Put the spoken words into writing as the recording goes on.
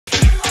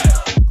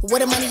Where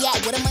the money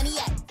at? Where the money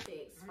at?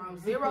 From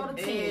 0 to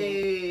 10.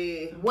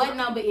 Hey. What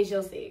number is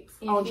your 6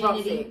 on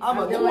drunk sex? I'm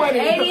a 20.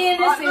 80 in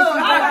the 6.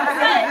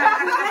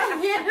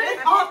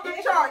 It's off the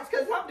charts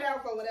because I'm down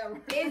for whatever.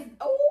 It's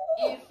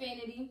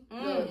infinity.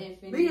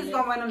 Infinity. We just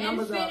gonna run them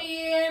numbers Infinity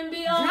and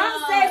beyond.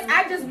 drunk sex.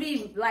 I just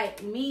be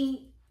like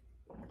me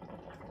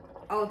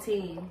on 10.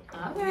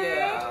 Okay.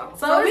 Yeah.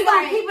 So we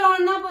gonna like, keep it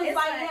on numbers. it's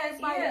Like, like, yeah,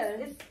 it's like, yeah.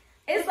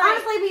 it's like,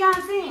 honestly beyond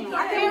 10.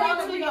 I can't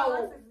want to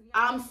go.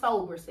 I'm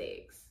sober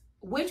sex.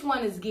 Which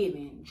one is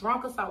given?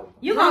 Drunk or sober?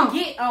 You gonna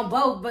get on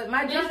both, but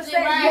my drunk sex,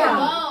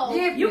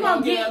 you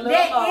gonna get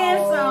that and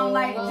some.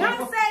 Like drunk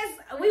sex,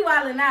 we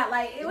wildin' out.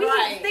 Like we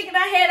just sticking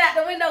our head out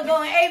the window,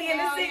 going 80 in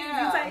the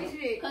 60s type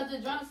shit. Cause the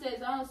drunk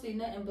sex, I don't see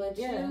nothing but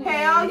you.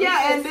 Hell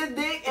yeah, and this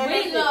dick and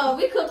we know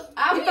we could.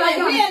 I mean,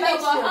 we in the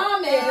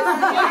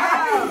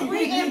Bahamas. We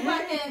in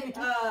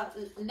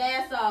fucking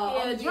Nassau.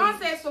 Yeah,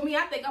 drunk sex for me.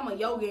 I think I'm a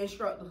yoga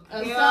instructor.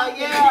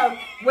 Yeah.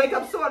 Wake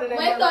up sort of that.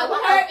 Wake up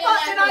hurt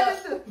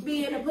and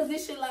be in a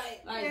position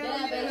like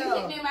that, baby. You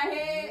hit me in my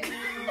head.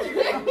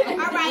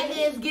 All right,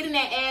 let's get in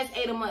that ass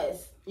ate a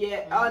must.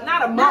 Yeah,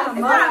 not a must. It's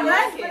not a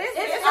must, but it's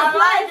a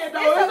plus. It's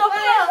a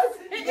plus.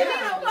 It ain't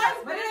a plus,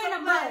 but it ain't a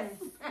must.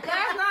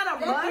 That's not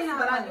a must,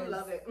 but I do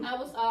love it. I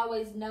was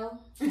always no.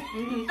 But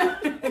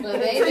So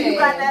baby, you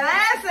got that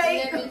ass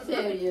ate. let me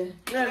tell you.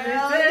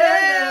 Hell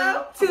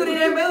yeah. Tooted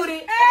and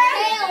booted.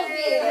 Hell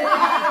yeah.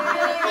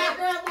 My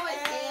girl boy,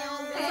 hell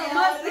It's a yeah.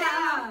 must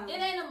now. It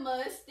ain't a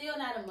must. Still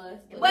not a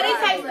must. But it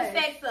takes the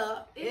sex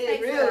up.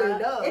 It really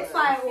does. It's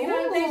like, You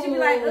know the things you be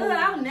like, ugh,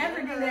 I'll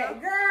never do that.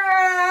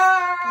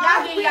 girl.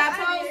 Y'all get y'all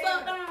toes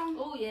sucked on?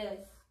 Oh yes.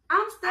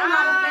 I'm still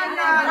not a fan of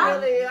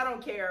that, but I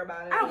don't care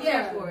about it. I don't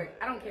care for it.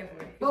 I don't care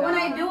for it. But when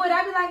they do it,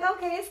 I be like,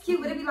 okay, it's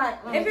cute, but it be like,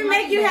 If it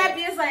make you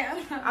happy, it's like,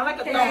 I like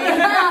a thong.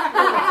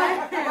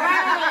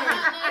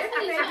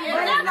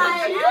 But it's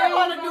like, You don't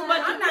want to do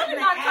much. You're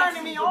not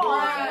turning me on.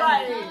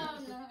 Right.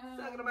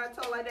 No. Talking about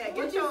toe like that.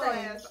 What Get you your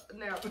saying? ass.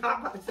 Now,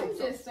 I'm about to say I'm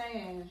something. just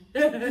saying.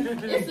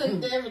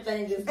 It's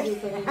everything just good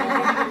for me. So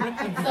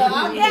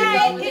I'm yeah,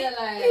 just over there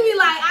like. he be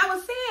like, I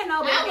was saying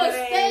no, I was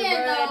saying no,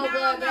 though,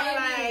 but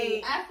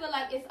baby, like, I feel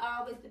like it's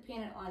always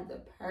dependent on the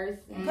person.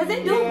 because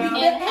it do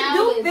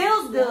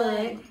feels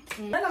good.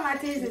 Look at my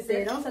titties and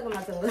say, don't suck on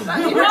my toes. Boy, get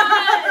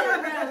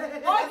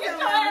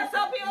your ass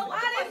up here.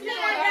 Why this shit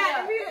like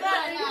that? You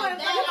want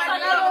to talk about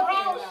the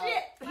wrong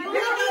shit.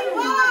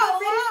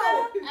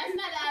 That's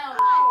not that I don't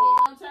like it.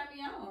 Don't turn me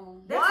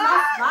on. That's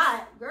my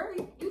spot, girl.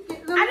 You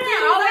get them I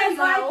didn't always titties,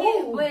 like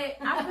ooh. it,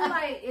 but I feel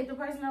like if the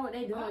person know what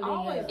they doing, then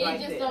always yeah. It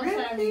just don't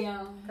turn me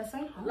on.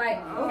 Like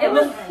it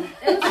was like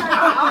I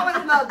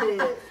always loved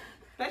it.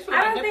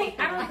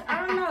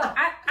 I don't know.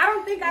 I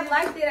don't think I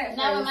liked it at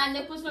Now when first. my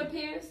nipples were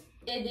pierced,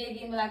 it did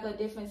give me like a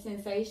different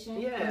sensation.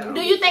 Yeah.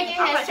 Do you think it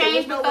has like it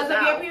changed was because of your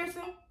without.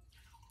 piercing?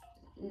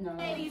 No.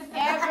 Ladies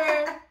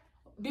ever?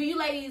 Do you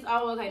ladies?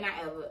 Oh, okay, not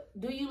ever.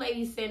 Do you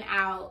ladies send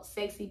out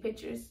sexy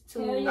pictures to?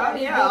 Hell Oh,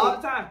 yeah, all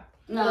the time.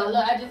 No, look,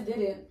 I just did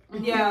it.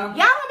 Yeah.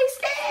 Y'all don't be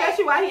scared.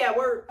 Especially while he at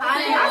work. I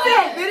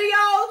see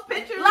videos,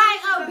 pictures.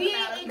 Like a doesn't being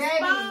matter.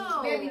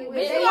 exposed. Baby,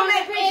 Bitch, you gonna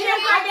make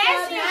pictures like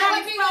that shit? I'm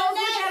exposed.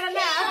 Look at her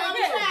now.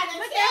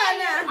 Look at her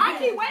now. I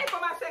keep waiting for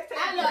my sex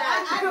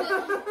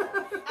tape.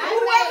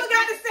 Whoever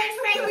got the sex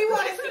tape we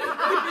want to see.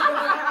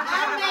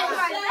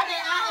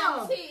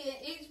 I in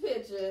each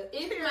picture.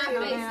 If my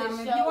face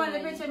is If you want a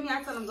picture of me,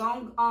 I tell them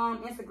go on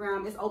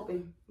Instagram. It's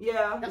open.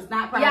 Yeah. It's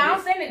not private. Yeah,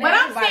 I'm saying it. But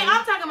I'm saying,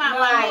 I'm talking about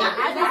like,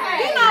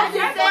 you know,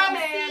 just my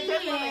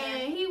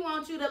man. He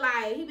wants you to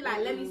like, he be like,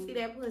 let me see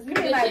that pussy. He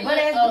be But like, she butt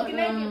ass like, looking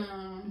naked.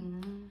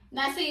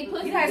 Now see,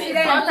 pussy You gotta pics see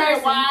that in only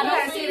person. wide You gotta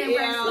open. see it in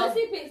person.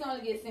 Pussy pics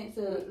only get sent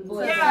to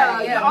boys.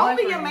 Yeah,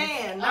 only your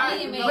man.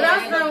 Only your man. But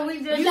I'm saying we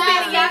just,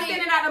 y'all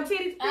sending out them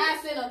titties. I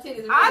send on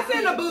titties. I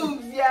send the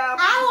boobs, yeah.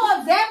 I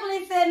will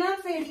definitely send them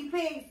sexy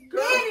pics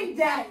any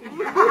day.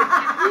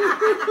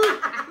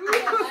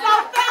 So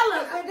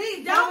fellas, don't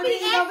be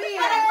asking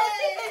for them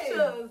pussy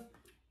pictures.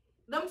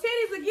 Them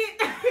titties will get.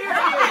 I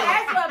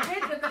ask for a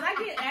picture because I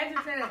get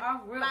agitated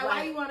off real. Like,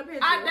 why you want a picture?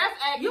 That's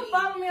accurate. You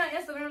follow me on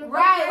Instagram,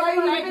 Right, why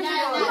you want a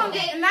Now,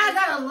 picture? and now I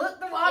gotta look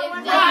through all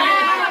my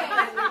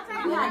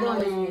We're not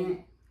doing that.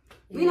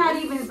 We're not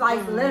even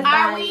like solidifying.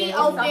 Are we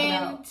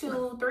open to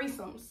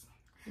threesomes?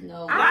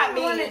 No. I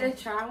wanted to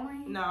try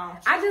one. No.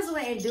 I just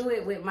wouldn't do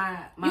it with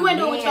my You wouldn't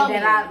do it with your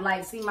that man. I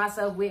like see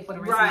myself with for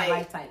the rest of my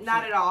life type.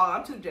 Not at all.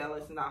 I'm too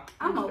jealous. No.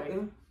 I'm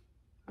open.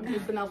 I'm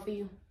just enough for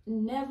you.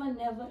 Never,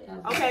 never,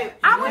 ever. Okay.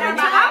 I'm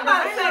I'm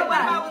about to say,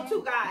 what about with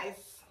two guys?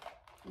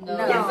 No.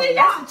 You see,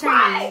 y'all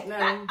tried. No.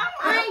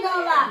 I ain't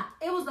gonna lie.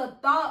 It was a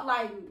thought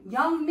like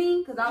young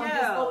me, because I was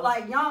just so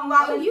like young,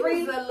 wild Oh, and you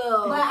free. was a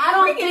little. But I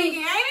don't freaky, think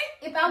ain't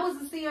it? if I was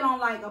to see it on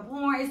like a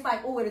porn, it's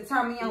like, oh, it'll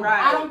turn me on.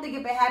 Right. I don't think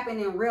if it happened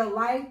in real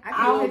life, I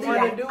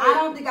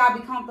don't think I'd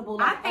be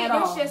comfortable I like, think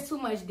at it's all. just too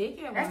much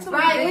dick at That's one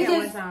too time. much dick at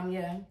one time,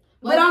 yeah.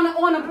 But on the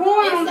porn, on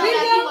It's like you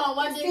video, want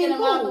one dick in the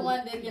mouth and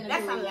one dick in the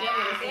That's booty. a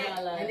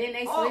lie. And then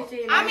they Oh, switch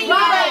it. I mean,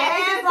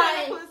 Right.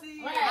 like,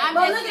 Right.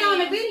 but looking on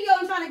the video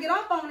and trying to get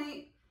off on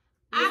it.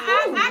 I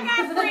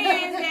got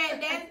friends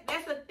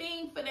that's a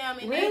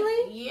And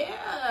really?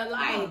 Yeah,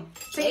 like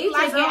See,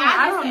 like it.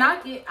 I don't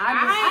knock it.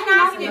 I ain't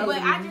knocking it, but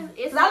I just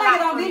it's. I like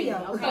it on for me, video.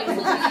 Okay,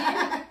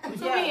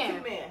 two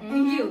men.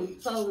 And you,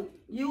 so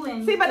you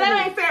and see, but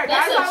that ain't fair.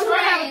 That's guys always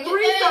want to have a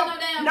threesome.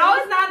 No,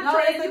 it's not a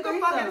trend. You can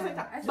fuck at the same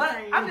time. But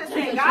I'm just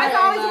saying, guys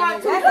always want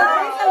two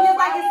girls. Just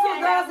like it's two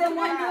girls and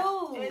one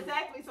dude.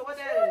 Exactly. So what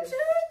that is?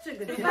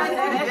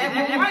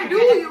 Why do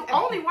you?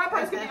 Only one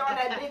person can be on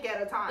that dick at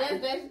a time.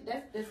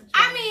 That's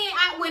I mean,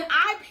 when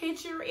I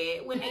picture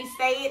it, when they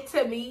say it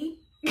to me,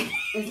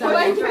 it's not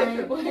a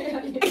trend.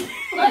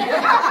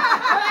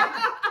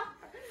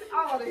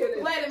 I want to hear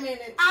this. Wait a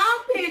minute. I'm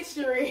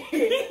picturing.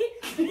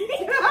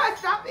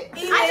 Stop it.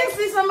 I just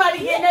see somebody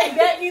getting that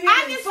gut.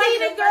 I just see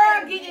the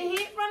girl getting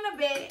hit from the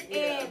bed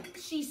and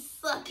she's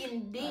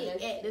sucking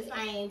dick at the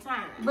same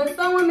time. But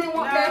some women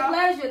want that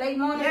pleasure. They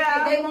want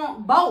they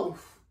want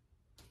both.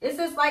 It's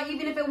just like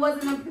even if it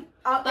wasn't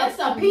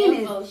a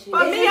penis.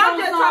 For me, I'm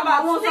just talking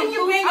about some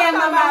you big I'm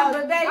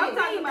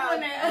talking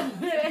about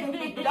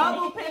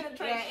double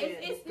penetration.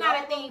 It's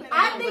not a thing.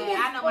 I think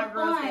it's for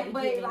fun,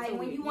 but like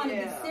when you want to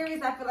be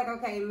serious, I feel like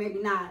okay,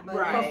 maybe not. But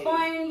for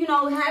fun, you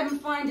know, having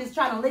fun, just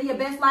trying to live your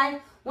best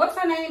life. What's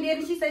her name did?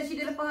 And she said she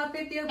did it for her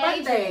 50th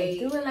birthday.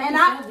 And I'm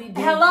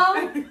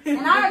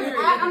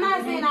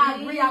not saying I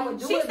agree. I would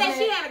do it. She said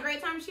she had a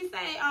great time. She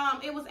said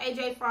it was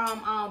AJ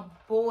from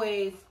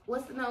Boys.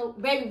 What's the name?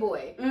 Baby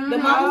Boy. The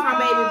mom from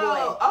Baby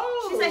Boy.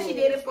 Oh. She said she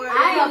did it for her.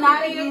 I am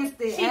not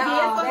against it. She did it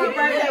for her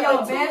birthday.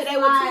 They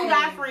were two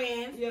guy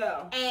friends.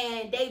 Yeah.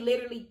 And they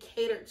literally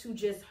catered to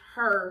just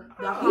her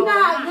the whole You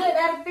know how night. good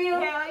that'll feel?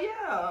 Hell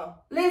yeah.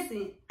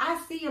 Listen, I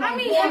see it. I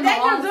mean, if they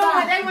can do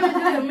what they want to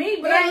do to me,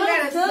 but I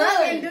gotta suck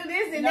and do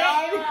this and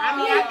that. I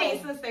mean, I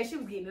think Sister she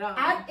was getting it on.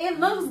 It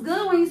looks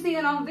good when you see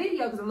it on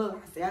video because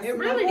look, it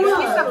really does.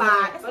 It's a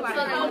lot.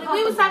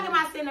 We was talking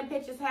about sending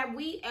pictures. Have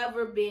we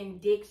ever been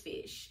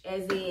dickfish?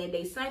 As in,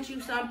 they sent you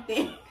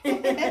something.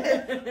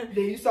 Then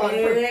you saw it.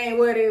 It ain't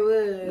what it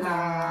was.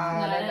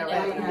 That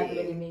never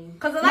happened to me.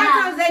 Because a lot of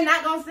times they're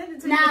not gonna send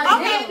it to you.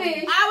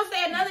 Okay, I would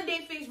say another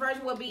dickfish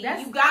version would be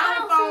you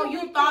got on the phone,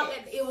 you thought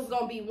that it was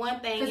gonna be one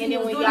thing, and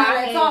then when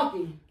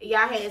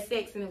y'all had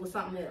sex and it was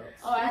something else.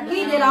 Oh,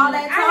 he did all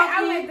that talking.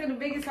 I went through the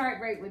biggest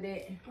heartbreak with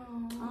that.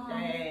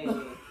 Dang.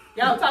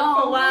 Y'all talking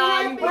for a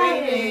while. You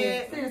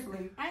pregnant.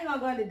 Seriously. I ain't gonna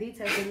go into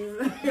details.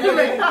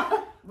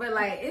 But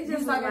like, it's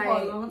just like for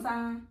a long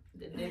time.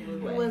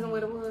 It wasn't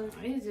what it was.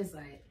 It's just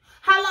like,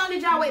 how long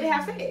did y'all wait to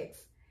have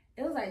sex?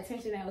 It was like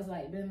tension that was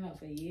like building up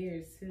for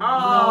years too.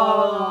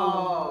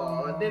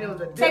 Oh, then it was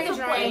a take a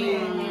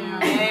drink.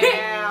 It's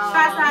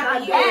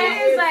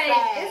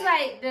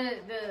like the.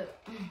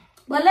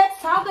 But let's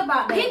talk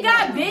about that. He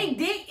got big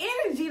dick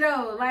energy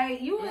though.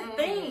 Like you would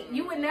think,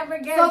 you would never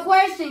get. So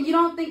question, you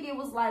don't think it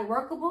was like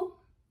workable?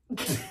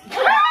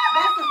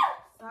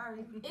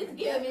 Sorry. It's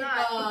giving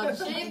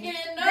chicken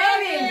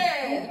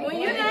nuggets. When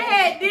you done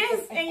had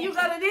this and you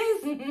go to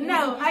this,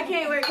 no, I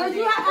can't work. Cause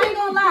I ain't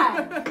gonna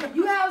lie,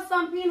 you have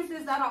some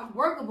penises that are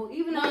workable,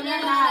 even though they're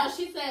not.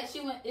 She said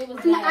she went. It was.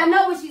 I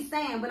know what she's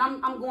saying, but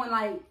I'm going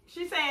like.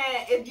 She's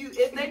saying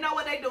if they know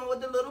what they doing with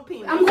the little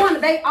penis. I'm going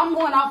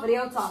off of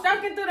their talk.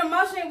 Stroking through the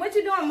motion. What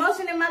you doing?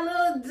 Motion in my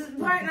little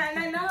part?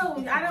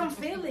 No, I don't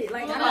feel it.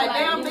 Like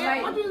I don't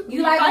like it.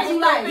 You like what you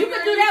like. You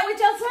can do that with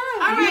your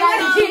tongue. All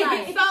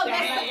right.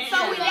 So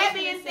with that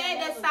being said,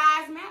 does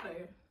size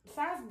matter?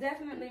 Size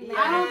definitely matters.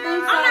 I don't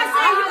think so. I'm not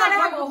saying you gotta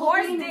have a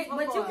horse dick,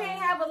 but you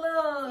can't have a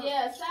little.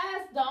 Yeah,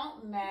 size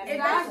don't matter.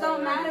 Size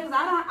don't matter because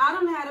I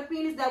don't had a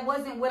penis that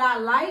wasn't what I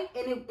like,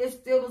 and it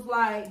still was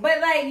like.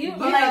 But like you,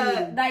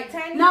 like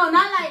tiny. No,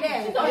 not like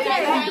that.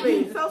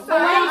 Okay. So what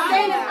I'm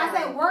saying is, I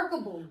said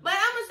workable. But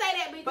I'm gonna say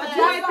that because. But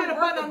you ain't finna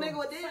put no nigga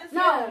with this.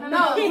 No,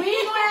 we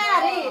ain't gonna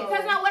have this.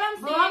 Because now what I'm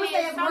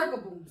saying is,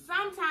 workable.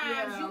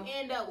 Sometimes you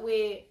end up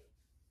with.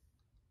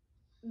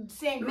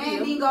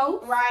 Mandingo,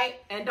 right?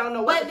 And don't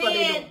know what but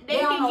then they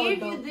can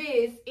give you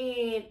this,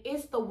 and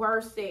it's the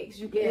worst sex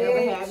you can ever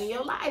have in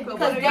your life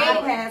because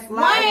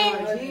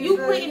you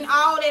putting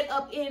all that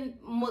up in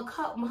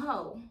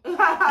Maho,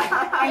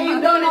 and you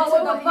don't know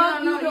what the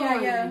fuck you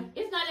doing. Yeah.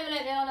 It's not even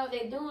that they don't know what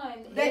they're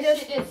doing. They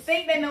just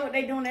think they know what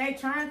they're doing. They're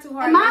trying too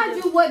hard. And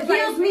mind you, what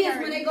kills me is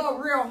when they go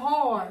real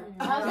hard.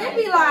 They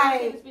be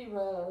like,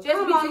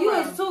 "Come on, you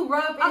is too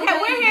rough." Okay,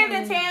 we're here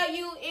to tell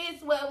you.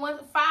 It's what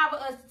 5 of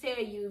us to tell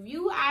you. If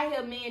you out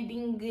here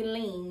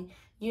mandingaling,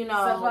 you know,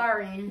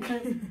 Safaring.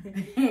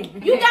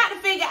 You got to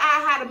figure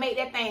out how to make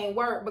that thing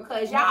work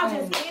because y'all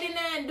just get in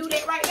there and do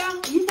that right now.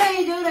 You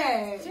can't do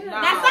that. No.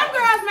 Now some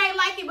girls may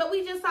like it, but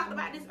we just talked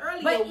about this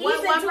earlier. But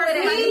one person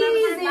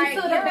like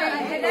so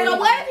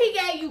what if he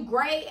gave you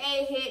great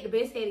A head, the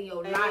best head of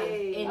your life,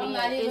 and I'm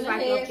not even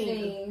like a your head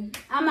thing.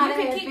 I'm not a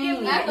head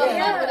thing. I go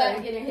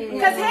without getting head.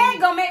 Because head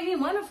gonna make me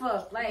wanna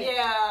fuck. Like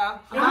I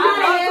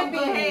love some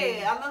good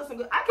head. I love some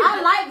good.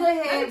 I like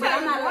good head, but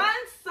I'm not.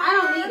 I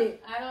don't need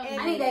it.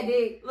 I need that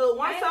dick. Look,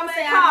 once I'm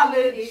in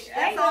college,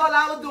 that's all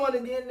I was doing,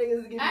 and then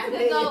niggas give me I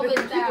can go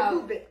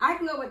without. I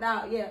can go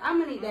without. Yeah, I'm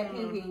gonna need that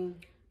ping.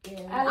 Yeah.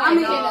 I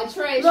mean,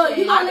 penetration. Look,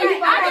 you gonna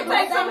I can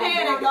take some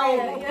head and go.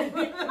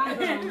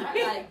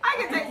 I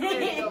can take some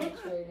head and go.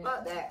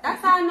 Fuck that.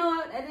 That's how I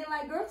know I didn't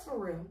like girls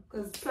for real.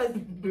 Cause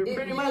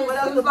pretty much what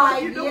else the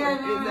fuck you doing?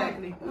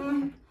 Exactly.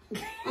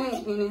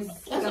 It was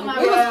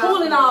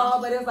cool and all,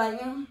 but it's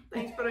like,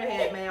 thanks for the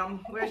head,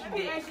 ma'am. Where's your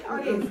dick?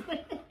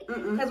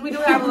 Because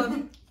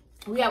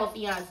we have a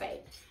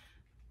fiance.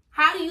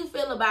 How do you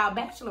feel about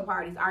bachelor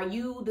parties? Are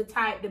you the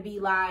type to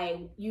be like,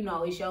 you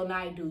know, it's your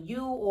night, do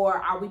you? Or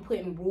are we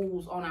putting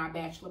rules on our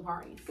bachelor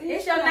parties?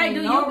 It's your night,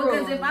 do you?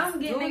 Because if I'm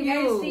getting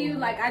engaged to you,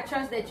 like, I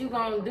trust that you're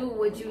going to do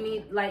what you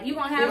need. Like, you're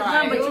going to have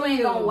fun, but you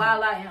ain't going to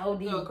wild out and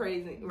OD. Go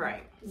crazy.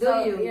 Right. Do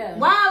you? Yeah.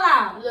 Wild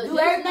out. Do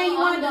everything you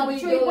want to do,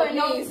 but you ain't putting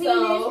no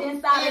penis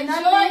inside of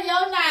nothing. Enjoy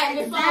your night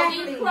before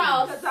you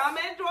cross. Because I'm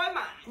enjoying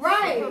mine.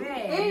 Right.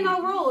 There ain't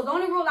no rules. The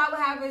only rule I would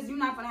have is you're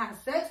not going to have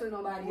sex with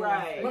nobody else.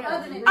 Right. But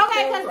other than I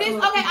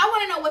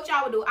want to know what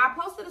y'all would do. I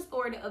posted a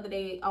story the other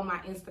day on my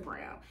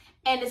Instagram.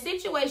 And the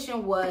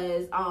situation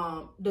was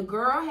the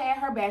girl had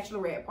her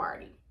bachelorette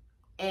party.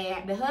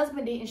 And the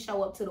husband didn't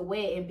show up to the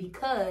wedding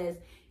because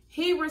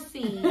he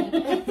received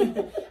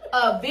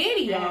a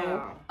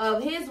video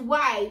of his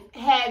wife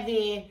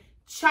having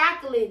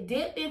chocolate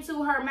dipped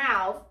into her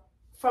mouth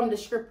from the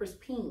stripper's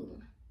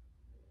peen.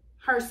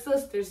 Her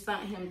sister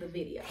sent him the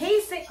video.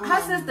 He said her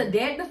sister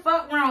dead the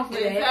fuck wrong for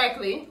that.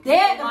 Exactly.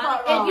 Dead the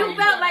fuck wrong. If you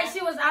felt like she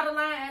was out of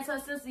line as her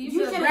sister, you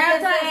should have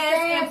grabbed her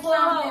ass and pulled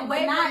her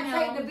away not from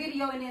take him. the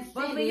video and then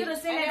But send for it. you to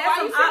send And that, that's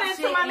some why you op send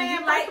it to my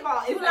man, first of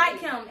all? You like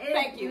him.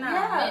 Thank you.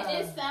 Yeah.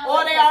 It sounds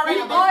Or they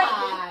already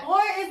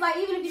Or it's like,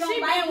 even if you don't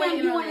She like been him,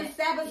 waiting you on want to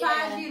that.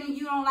 sabotage it and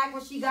you don't like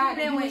what she got,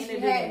 She been and waiting she to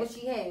do had that. what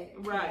she had.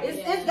 Right.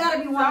 It's got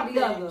to be one or the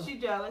other. She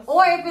jealous.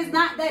 Or if it's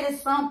not that,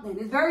 it's something.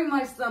 It's very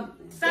much something.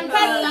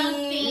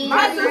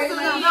 My sister,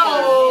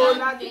 no,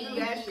 not to do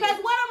that shit. Because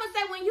what I'm going to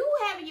say, when you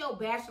having your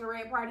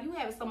bachelorette party, you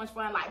having so much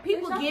fun. Like,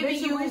 people giving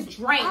you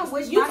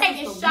drinks. You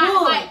taking shots.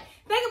 Like,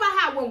 think about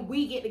how when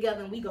we get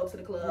together and we go to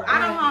the club. I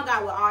done hung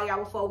out with all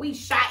y'all before. We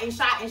shot and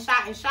shot and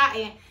shot and shot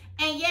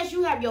and yes,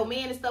 you have your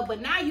man and stuff,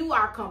 but now you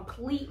are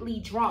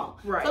completely drunk.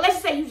 Right. So let's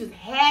just say you just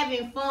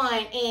having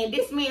fun and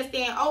this man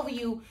stand over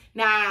you.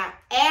 Now,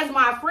 as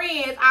my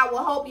friends, I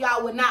will hope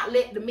y'all would not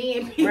let the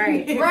man be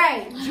right. Drink.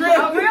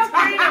 A real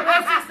friend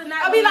was sister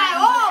not. I'll be like, I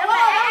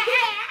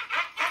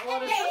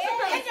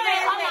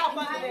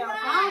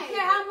don't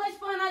care how much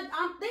fun I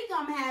think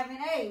I'm having.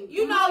 Hey,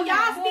 you know,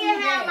 y'all still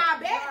have my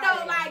back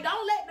though. Like,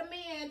 don't let the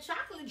man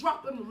chocolate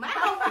drop in my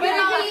mouth. But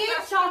if he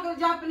is chocolate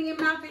dropping in your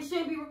mouth, it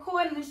shouldn't be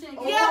recording. It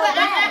shouldn't. Yeah, but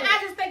I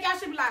just think y'all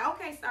should be like,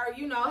 okay, sir,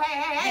 you know,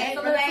 hey,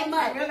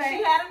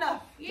 she had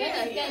enough.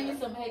 Yeah, they gave me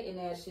some hating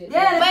ass shit.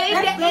 Yeah, but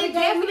it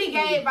definitely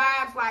gave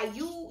vibes like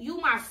you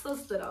my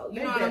sister though.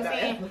 You know what I'm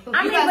saying?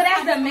 I mean, but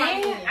as the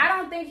man, I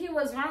don't think he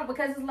was wrong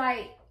because it's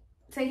like,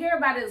 to hear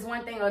about it is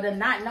one thing, or to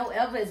not know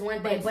ever is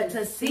one thing, but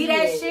to see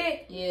that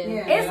shit,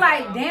 it's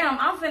like, damn,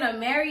 I'm finna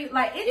marry.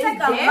 Like, it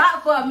takes a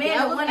lot for a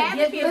man to want to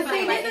give you. But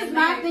see, this is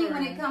my thing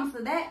when it comes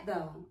to that,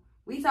 though.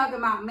 We talking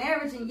about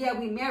marriage, and yeah,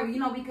 we married.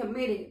 You know, we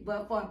committed.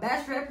 But for a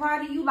bachelorette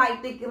party, you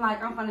like thinking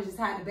like, I'm gonna just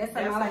have the best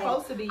time of my life.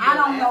 I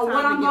don't know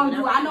what I'm gonna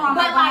do. I know I'm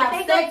gonna have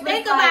sex.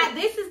 Think about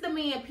this is the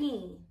man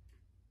peen.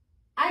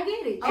 I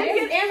get it. I get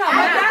it.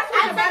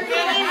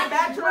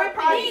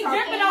 He's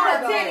dripping on her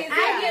titties. I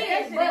get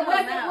it. But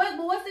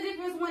what's the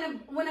difference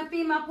when a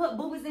female put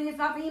boobies in his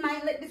mouth and he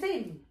might lick the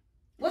titty?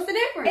 What's the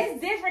difference? It's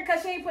different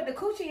because she ain't put the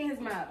coochie in his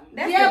mouth.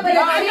 But if the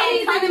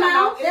titties in his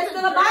mouth, that's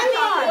still a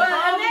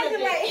bypass.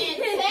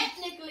 And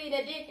technically,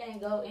 the dick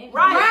ain't go in.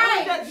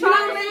 Right. You know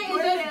what I'm saying?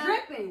 It's just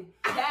dripping.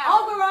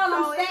 Overall,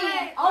 I'm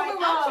saying. I'm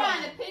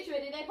trying to picture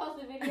it. Did they post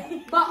the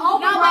video? But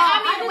overall,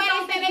 I mean, the way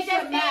they say they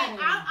just said,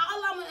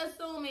 all I'm gonna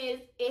assume is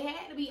it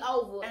had to be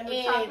over, and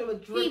the chocolate was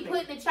dripping. He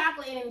put the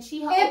chocolate in, and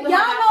she. If y'all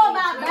know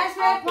about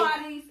bachelorette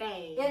parties,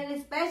 and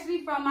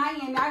especially from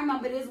Miami, I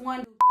remember this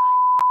one.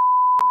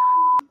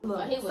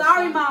 Look,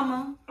 sorry,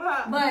 mama,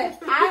 but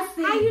I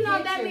see. How you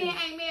know that man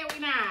ain't married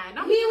now?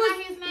 Don't he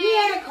was. His name? He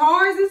had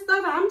cars and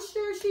stuff. I'm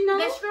sure she knows.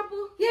 That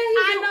stripper? Yeah,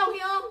 I know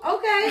him.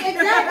 Okay,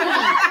 exactly.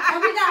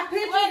 And we got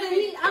pictures,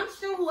 and I'm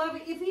sure whoever,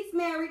 if he's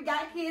married,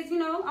 got kids, you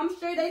know, I'm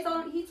sure he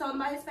told him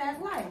about his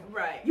past life.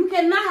 Right. You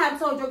cannot have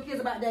told your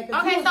kids about that.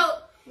 Okay, so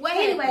wait.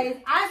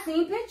 Anyways, I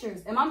seen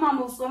pictures, and my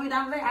mama was showing me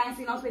down there. I ain't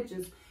seen no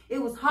pictures. It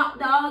was hot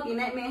dog, and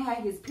that man had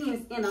his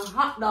penis in a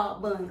hot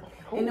dog bun,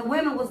 and the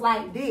women was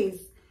like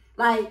this.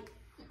 Like,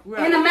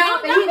 in the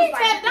mouth, and he was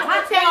like,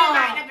 don't tell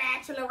about the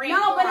bachelorette.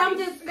 No, but I'm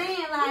just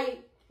saying,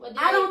 like,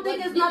 I don't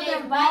think it's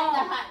nothing wrong. The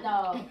hot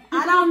dog.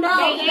 I don't know.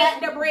 They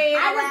ate the bread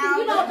around.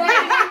 You know,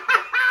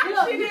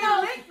 baby.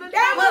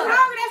 That was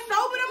hungry. That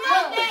sober them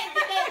up.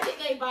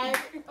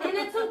 In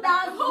the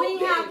 2000s, we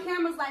didn't have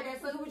cameras like that,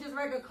 so it was just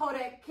regular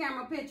Kodak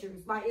camera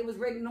pictures. Like, it was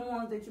regular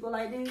ones that you go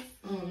like this.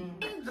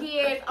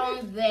 Gears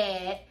on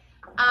that.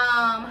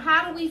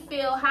 How do we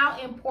feel? How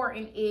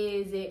important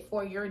is it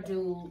for your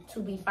dude to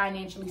be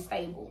financially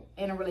stable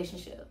in a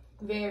relationship?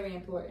 Very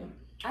important.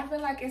 I feel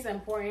like it's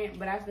important,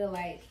 but I feel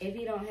like if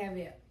he don't have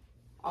it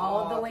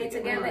all the way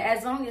together.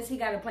 As long as he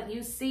got a plan,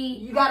 you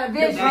got a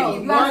vision.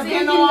 And not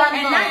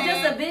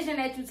just a vision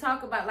that you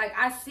talk about. Like,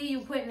 I see you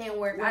putting in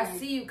work. I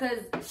see you, because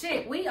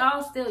shit, we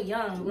all still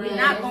young. We're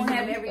not gonna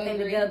have everything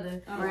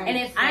together. And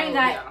if I ain't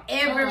got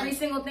every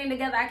single thing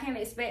together, I can't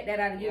expect that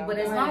out of you. But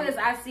as long as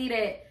I see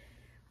that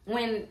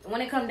when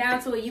it comes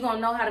down to it, you gonna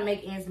know how to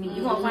make ends meet.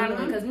 You gonna find it.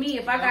 Because me,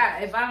 if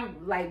I'm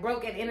like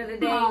broke at the end of the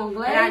day, and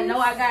I know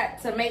I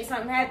got to make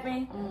something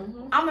happen,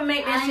 I'm gonna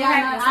make that shit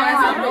happen. So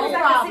as long as I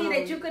can see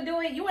that you could do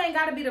it, you ain't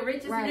gotta be the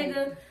richest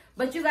nigga,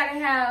 but you gotta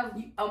have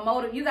a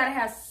motive. You gotta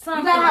have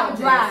something. You gotta have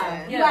a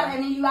drive.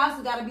 And then you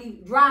also gotta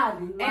be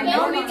driving. And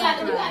then you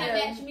gotta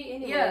match me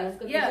anyways.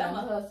 Because I'm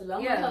a hustler.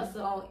 I'm a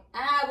hustler.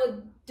 I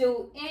would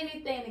do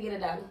anything to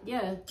get $1.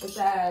 Yeah.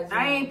 Besides,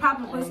 I ain't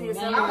popping pussy or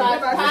something. I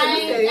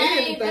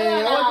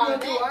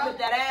with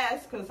that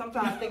ass, because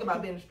sometimes I think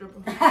about being a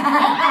stripper.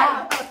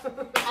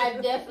 I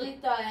definitely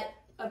thought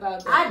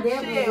about that. I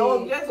definitely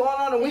did. Just going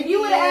on a weekend. If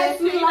you would have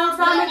asked me a long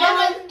time ago,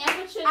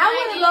 I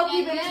would have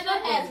low-key been a stripper.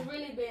 That has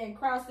really been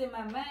crossing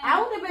my mind.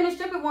 I would have been a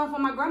stripper one for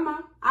my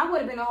grandma. I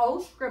would have been a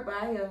whole stripper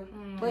out here.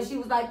 But she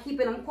was like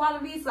keeping them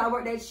qualities, so I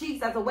worked at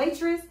Sheets as a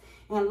waitress.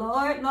 And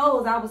Lord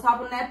knows I was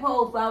hopping on that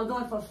pole, so I was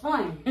doing it for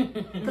fun.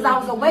 Because I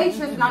was a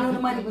waitress and I knew the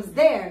money was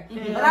there.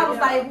 But I was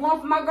like, one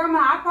for my grandma,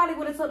 I probably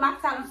would have took my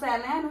talent to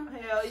Atlanta.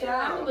 Hell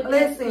yeah.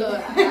 Listen. I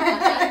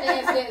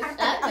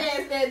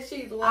danced that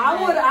cheese. I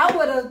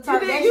would have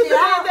turned that shit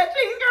out. That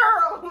cheese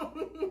girl.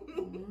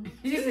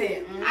 She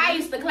said, I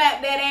used to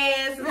clap that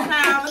ass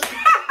sometimes.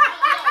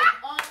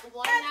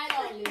 One night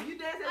only. You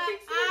danced that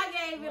cheese? I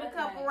gave it a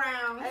couple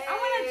rounds. I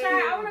want to try.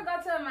 I want to go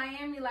to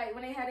Miami, like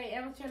when they had an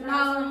amateur night.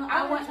 No,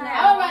 I would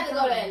rather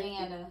go to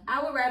Atlanta.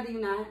 I would rather you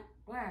not.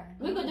 Why?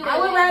 We could do I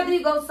would rather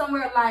you go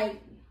somewhere like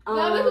we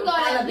could go to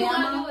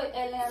Alabama.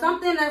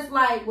 Something that's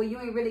like where you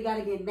ain't really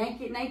gotta get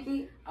naked.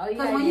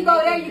 Because when you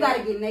go there, you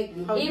gotta get naked.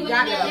 Even you go to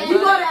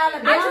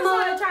Alabama, I just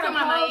want to try to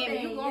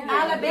Miami.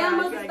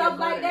 Alabama and stuff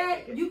like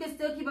that, you can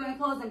still keep on your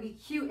clothes and be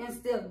cute and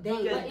still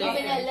dance. But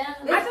even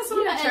Atlanta, I just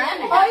want to try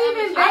it. Or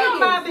even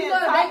Vegas. being You go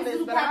to Vegas, topless,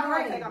 do but I don't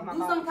cabaret. take off my Do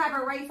some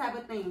cabaret type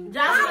of thing.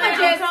 I'ma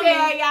just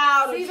tell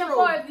y'all the Season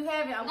truth. 4 if you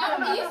haven't. I'm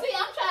you see,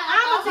 I'm trying.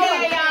 I'ma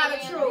tell y'all the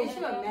You truth.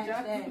 should match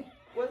that.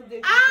 What's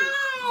this? I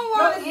don't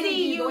want to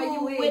see you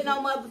with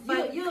no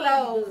motherfucking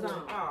clothes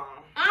on.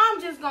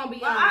 I'm just gonna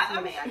be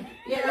honest.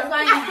 Yeah, that's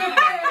why you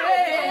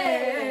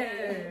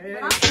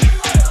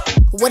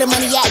Where the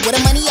money at? Where the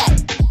money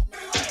at?